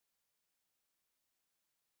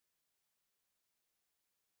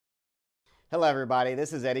Hello everybody,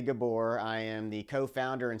 this is Eddie Ghabour. I am the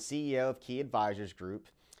co-founder and CEO of Key Advisors Group.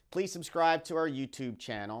 Please subscribe to our YouTube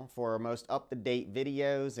channel for our most up-to-date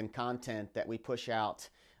videos and content that we push out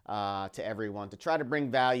to everyone to try to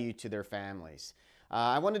bring value to their families.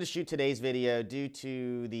 I wanted to shoot today's video due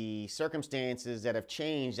to the circumstances that have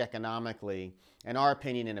changed economically, in our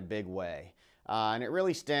opinion, in a big way. And it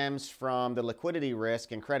really stems from the liquidity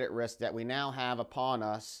risk and credit risk that we now have upon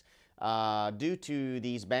us due to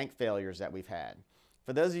these bank failures that we've had.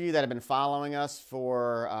 For those of you that have been following us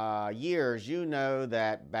for years, you know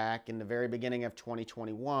that back in the very beginning of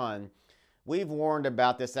 2021, we've warned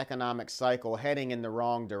about this economic cycle heading in the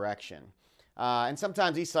wrong direction. And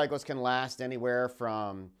sometimes these cycles can last anywhere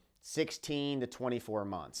from 16 to 24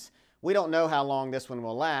 months. We don't know how long this one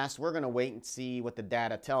will last. We're going to wait and see what the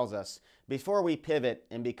data tells us before we pivot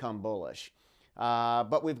and become bullish.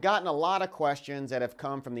 But we've gotten a lot of questions that have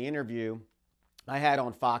come from the interview I had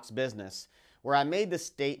on Fox Business, where I made the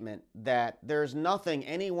statement that there's nothing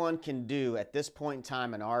anyone can do at this point in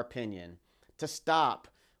time, in our opinion, to stop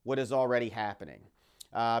what is already happening.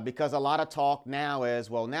 Because a lot of talk now is,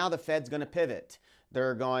 well, now the Fed's going to pivot.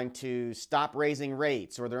 They're going to stop raising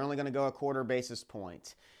rates, or they're only going to go a quarter basis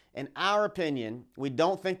point. In our opinion, we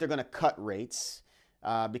don't think they're going to cut rates.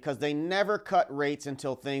 Because they never cut rates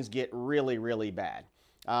until things get really, really bad.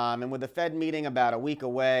 And with the Fed meeting about a week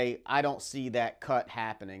away, I don't see that cut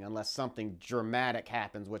happening unless something dramatic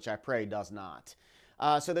happens, which I pray does not.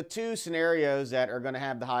 So the two scenarios that are going to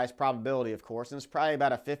have the highest probability, of course, and it's probably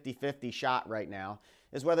about a 50-50 shot right now,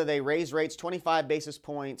 is whether they raise rates 25 basis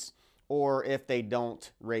points or if they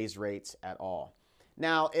don't raise rates at all.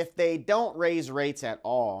 Now, if they don't raise rates at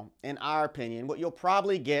all, in our opinion, what you'll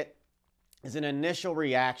probably get is an initial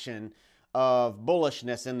reaction of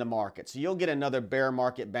bullishness in the market. So you'll get another bear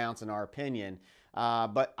market bounce in our opinion,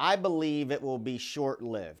 but I believe it will be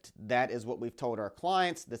short-lived. That is what we've told our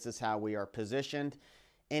clients. This is how we are positioned.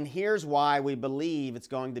 And here's why we believe it's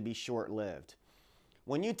going to be short-lived.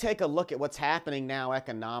 When you take a look at what's happening now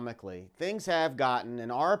economically, things have gotten, in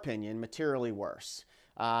our opinion, materially worse.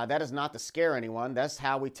 That is not to scare anyone. That's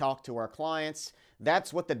how we talk to our clients.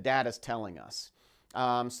 That's what the data is telling us.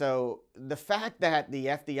 So the fact that the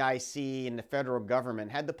FDIC and the federal government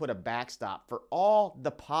had to put a backstop for all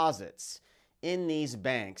deposits in these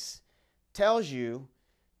banks tells you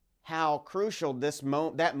how crucial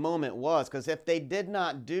that moment was. Because if they did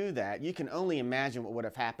not do that, you can only imagine what would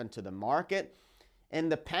have happened to the market and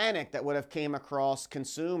the panic that would have came across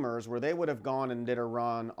consumers, where they would have gone and did a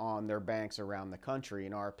run on their banks around the country,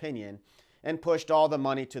 in our opinion, and pushed all the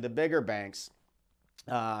money to the bigger banks.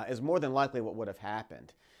 Is more than likely what would have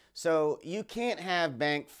happened. So you can't have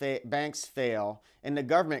banks fail and the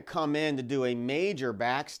government come in to do a major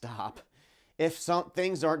backstop if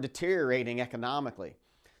things aren't deteriorating economically.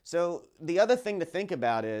 So the other thing to think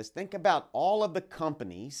about is, think about all of the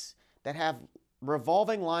companies that have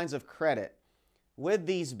revolving lines of credit with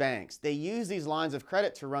these banks. They use these lines of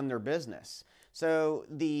credit to run their business. So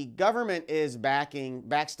the government is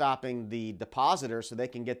backstopping the depositors so they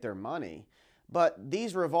can get their money. But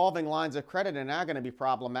these revolving lines of credit are now going to be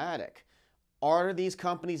problematic. Are these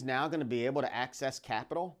companies now going to be able to access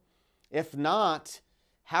capital? If not,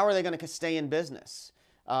 how are they going to stay in business?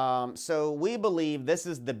 So we believe this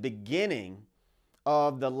is the beginning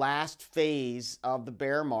of the last phase of the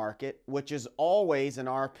bear market, which is always, in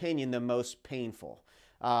our opinion, the most painful.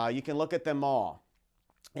 You can look at them all.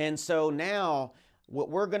 And so now what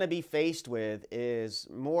we're going to be faced with is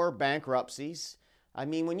more bankruptcies. I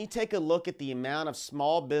mean, when you take a look at the amount of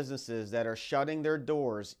small businesses that are shutting their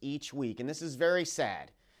doors each week, and this is very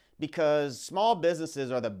sad because small businesses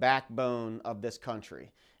are the backbone of this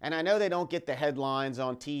country. And I know they don't get the headlines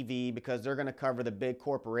on TV because they're going to cover the big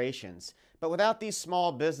corporations. But without these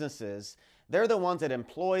small businesses, they're the ones that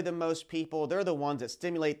employ the most people. They're the ones that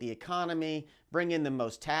stimulate the economy, bring in the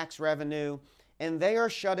most tax revenue. And they are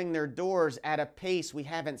shutting their doors at a pace we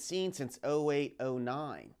haven't seen since 08,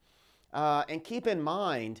 09. And keep in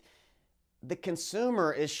mind, the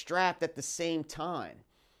consumer is strapped at the same time.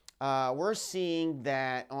 We're seeing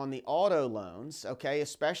that on the auto loans, okay,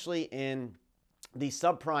 especially in the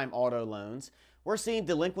subprime auto loans, we're seeing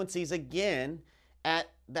delinquencies again at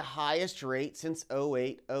the highest rate since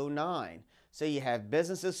 08, 09. So you have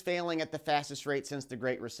businesses failing at the fastest rate since the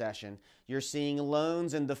Great Recession. You're seeing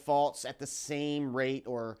loans and defaults at the same rate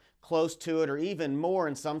or close to it, or even more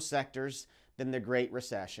in some sectors than the Great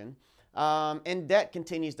Recession. And debt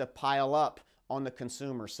continues to pile up on the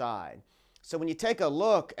consumer side. So when you take a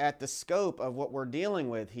look at the scope of what we're dealing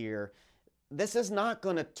with here, this is not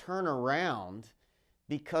going to turn around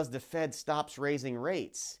because the Fed stops raising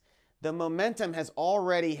rates. the momentum has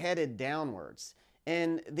already headed downwards.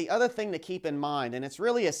 And the other thing to keep in mind, and it's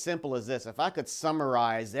really as simple as this, if I could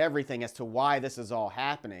summarize everything as to why this is all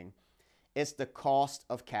happening, it's the cost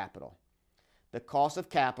of capital. The cost of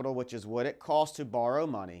capital, which is what it costs to borrow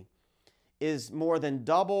money, is more than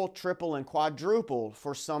double, triple, and quadruple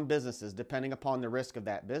for some businesses, depending upon the risk of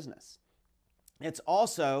that business. It's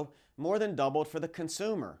also more than doubled for the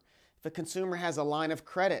consumer. If a consumer has a line of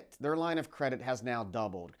credit, their line of credit has now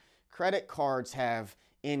doubled. Credit cards have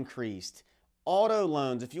increased. Auto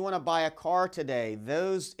loans, if you want to buy a car today,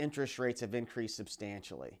 those interest rates have increased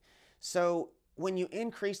substantially. So when you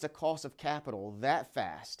increase the cost of capital that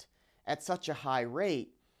fast, at such a high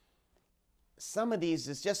rate, some of these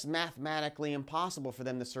is just mathematically impossible for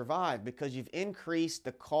them to survive because you've increased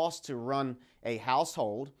the cost to run a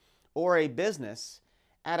household or a business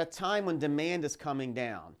at a time when demand is coming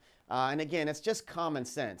down. And again, it's just common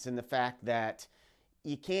sense in the fact that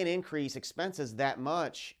you can't increase expenses that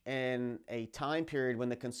much in a time period when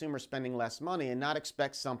the consumer's spending less money and not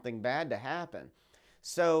expect something bad to happen.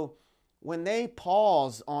 So when they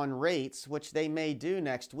pause on rates, which they may do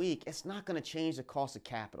next week, it's not going to change the cost of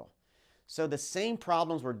capital. So the same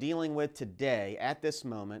problems we're dealing with today at this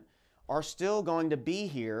moment are still going to be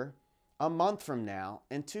here a month from now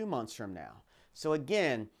and 2 months from now. So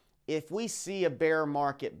again, if we see a bear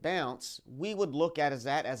market bounce, we would look at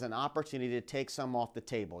that as an opportunity to take some off the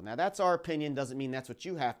table. Now that's our opinion, doesn't mean that's what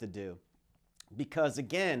you have to do. Because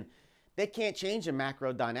again, they can't change the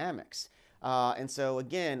macro dynamics. And so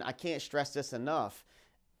again, I can't stress this enough.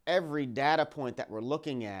 Every data point that we're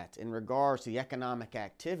looking at in regards to the economic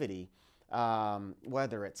activity,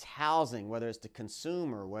 whether it's housing, whether it's the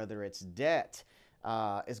consumer, whether it's debt,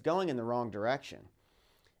 is going in the wrong direction.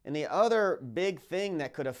 And the other big thing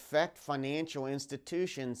that could affect financial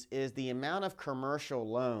institutions is the amount of commercial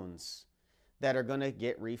loans that are going to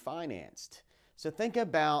get refinanced. So think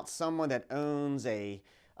about someone that owns a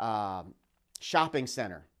shopping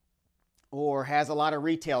center or has a lot of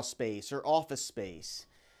retail space or office space.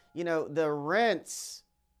 You know, the rents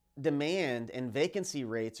demand and vacancy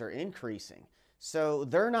rates are increasing. So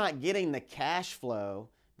they're not getting the cash flow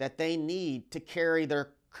that they need to carry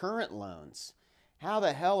their current loans. How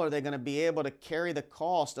the hell are they going to be able to carry the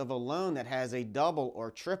cost of a loan that has a double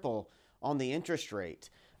or triple on the interest rate?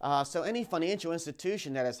 So any financial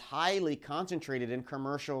institution that is highly concentrated in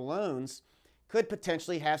commercial loans could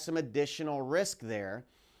potentially have some additional risk there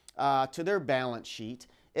to their balance sheet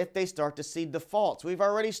if they start to see defaults. We've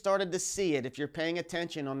already started to see it if you're paying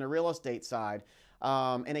attention on the real estate side.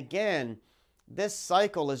 And again, this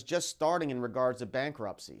cycle is just starting in regards to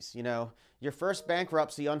bankruptcies. You know, your first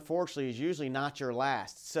bankruptcy, unfortunately, is usually not your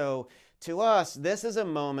last. So to us, this is a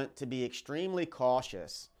moment to be extremely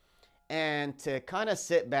cautious and to kind of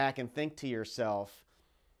sit back and think to yourself,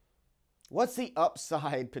 what's the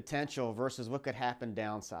upside potential versus what could happen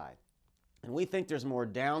downside? And we think there's more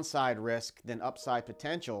downside risk than upside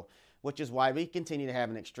potential, which is why we continue to have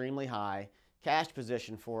an extremely high cash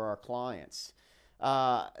position for our clients.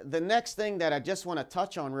 The next thing that I just want to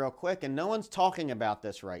touch on real quick, and no one's talking about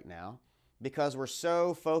this right now because we're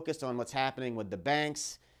so focused on what's happening with the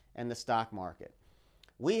banks and the stock market.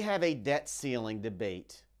 We have a debt ceiling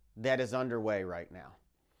debate that is underway right now.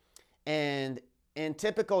 And in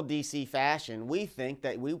typical DC fashion, we think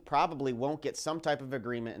that we probably won't get some type of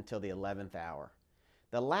agreement until the 11th hour.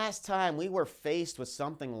 The last time we were faced with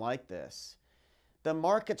something like this, the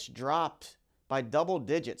markets dropped by double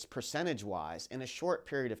digits percentage-wise in a short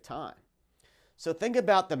period of time. So think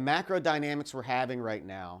about the macro dynamics we're having right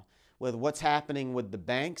now with what's happening with the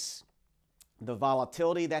banks, the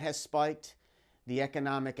volatility that has spiked, the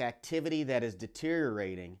economic activity that is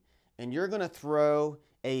deteriorating, and you're going to throw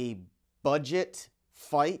a budget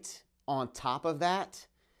fight on top of that.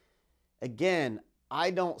 Again, I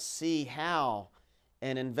don't see how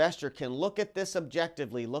an investor can look at this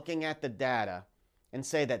objectively, looking at the data, and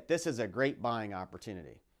say that this is a great buying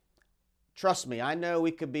opportunity. Trust me, I know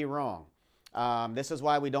we could be wrong. This is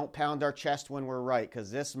why we don't pound our chest when we're right,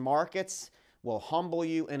 because this markets will humble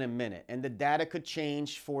you in a minute, and the data could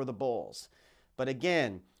change for the bulls. But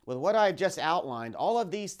again, with what I've just outlined, all of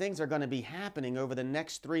these things are going to be happening over the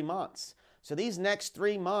next 3 months. So these next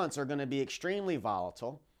 3 months are going to be extremely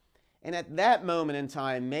volatile. And at that moment in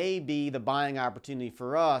time may be the buying opportunity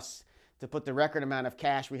for us to put the record amount of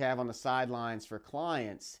cash we have on the sidelines for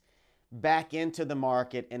clients back into the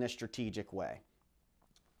market in a strategic way.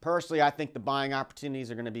 Personally, I think the buying opportunities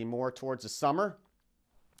are going to be more towards the summer,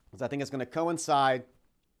 because I think it's going to coincide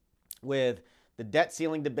with the debt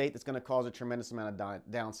ceiling debate that's going to cause a tremendous amount of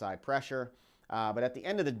downside pressure. But at the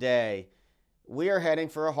end of the day, we are heading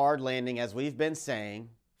for a hard landing, as we've been saying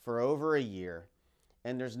for over a year,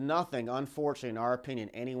 and there's nothing, unfortunately, in our opinion,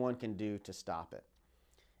 anyone can do to stop it.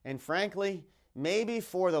 And frankly, maybe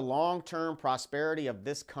for the long-term prosperity of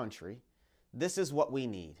this country, this is what we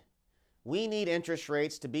need. We need interest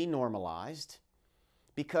rates to be normalized,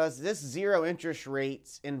 because this zero interest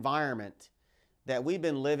rates environment that we've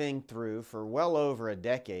been living through for well over a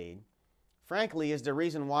decade, frankly, is the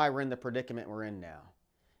reason why we're in the predicament we're in now.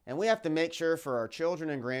 And we have to make sure for our children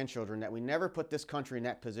and grandchildren that we never put this country in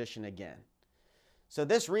that position again. So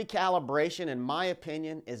this recalibration, in my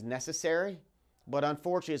opinion, is necessary, but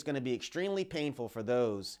unfortunately it's going to be extremely painful for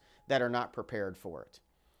those that are not prepared for it.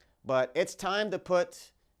 But it's time to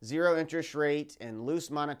put zero interest rate and loose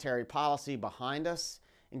monetary policy behind us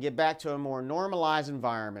and get back to a more normalized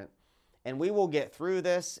environment. And we will get through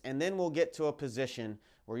this, and then we'll get to a position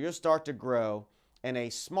where you'll start to grow in a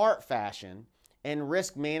smart fashion, and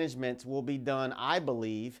risk management will be done, I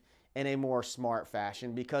believe, in a more smart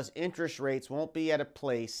fashion, because interest rates won't be at a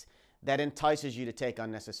place that entices you to take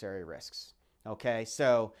unnecessary risks. Okay,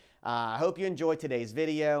 so I hope you enjoyed today's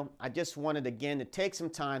video. I just wanted, again, to take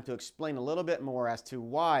some time to explain a little bit more as to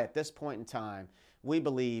why at this point in time we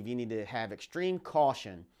believe you need to have extreme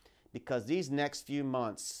caution, because these next few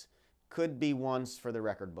months could be ones for the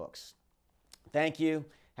record books. Thank you.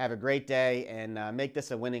 Have a great day, and make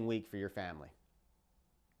this a winning week for your family.